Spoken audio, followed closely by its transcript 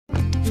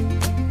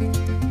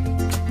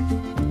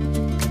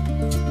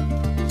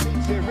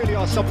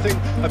are something,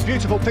 a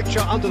beautiful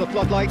picture under the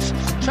floodlights.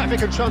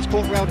 Traffic and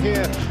transport around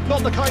here,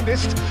 not the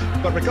kindest,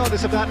 but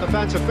regardless of that, the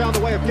fans have found a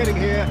way of getting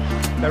here.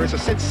 There is a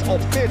sense of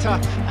theatre,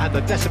 and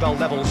the decibel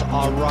levels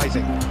are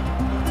rising.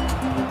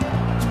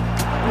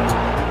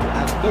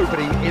 And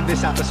nobody in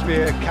this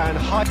atmosphere can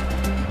hide.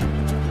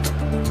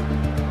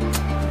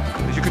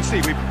 As you can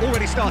see, we've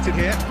already started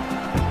here.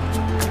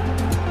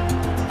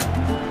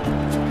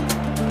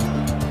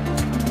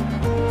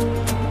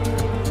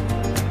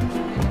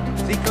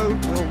 ZICO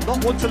will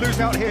not want to lose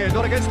out here,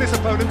 not against this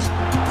opponent.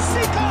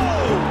 ZICO!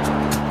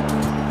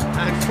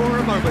 And for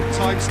a moment,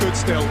 time stood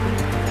still.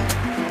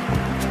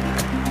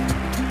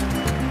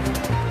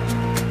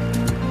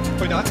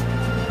 Potw.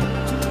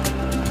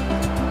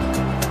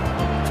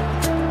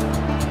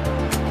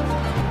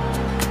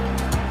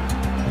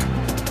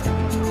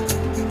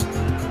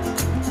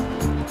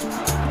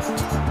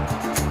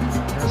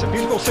 There's a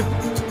beautiful simple.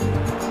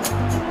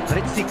 And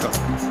it's ZICO.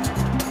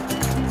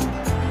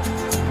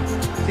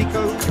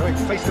 ZICO going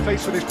face to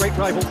face with his great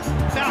rival.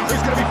 Now,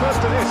 who's going to be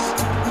first to this?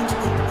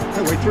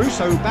 No way through,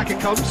 so back it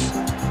comes.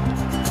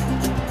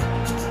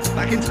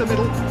 Back into the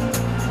middle.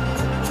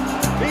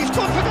 He's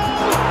gone for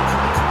goal!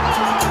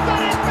 Oh,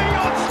 that is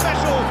beyond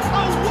special!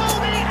 A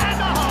worldie and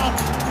a half!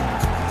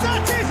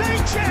 That is a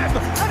gem!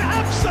 An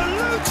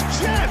absolute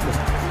gem!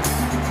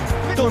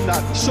 Done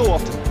that so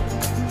often.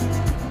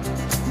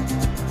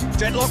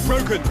 Deadlock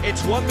broken,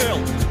 it's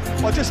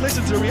 1-0. Well, just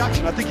listen to the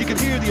reaction. I think you can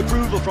hear the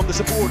approval from the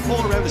support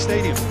all around the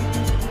stadium.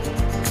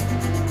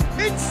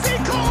 It's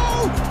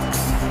ZICO!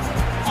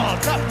 Oh,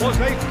 that was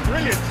a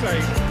brilliant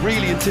save.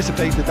 Really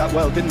anticipated that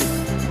well, didn't he?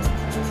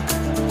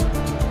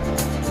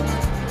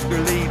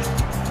 Their lead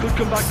could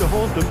come back to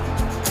haunt them.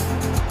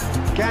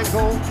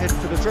 Gangle heads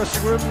to the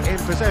dressing room in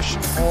possession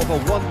of a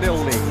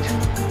 1-0 lead.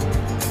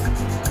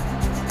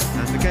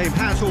 And the game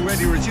has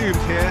already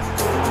resumed here.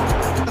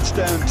 That's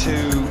down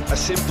to a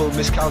simple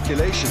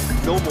miscalculation.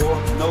 No more,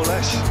 no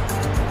less.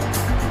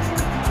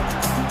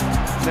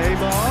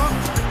 Neymar.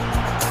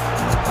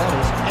 That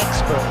is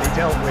expertly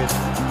dealt with.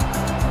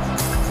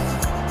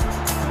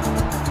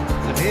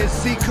 And here's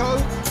ZICO.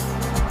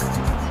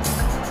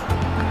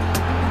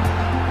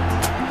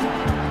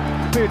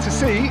 Clear to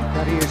see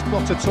that he is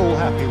not at all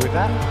happy with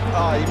that.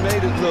 He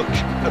made it look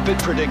a bit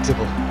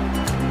predictable.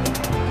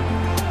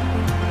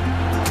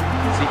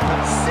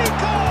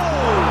 ZICO!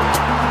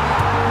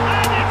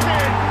 And it's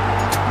in!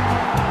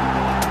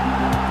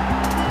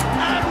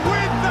 And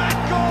with that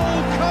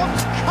goal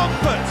comes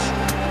comfort!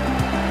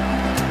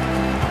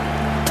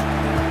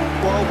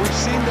 Well, we've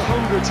seen the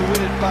hunger to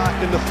win it back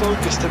and the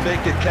focus to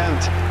make it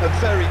count. A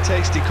very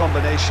tasty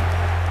combination.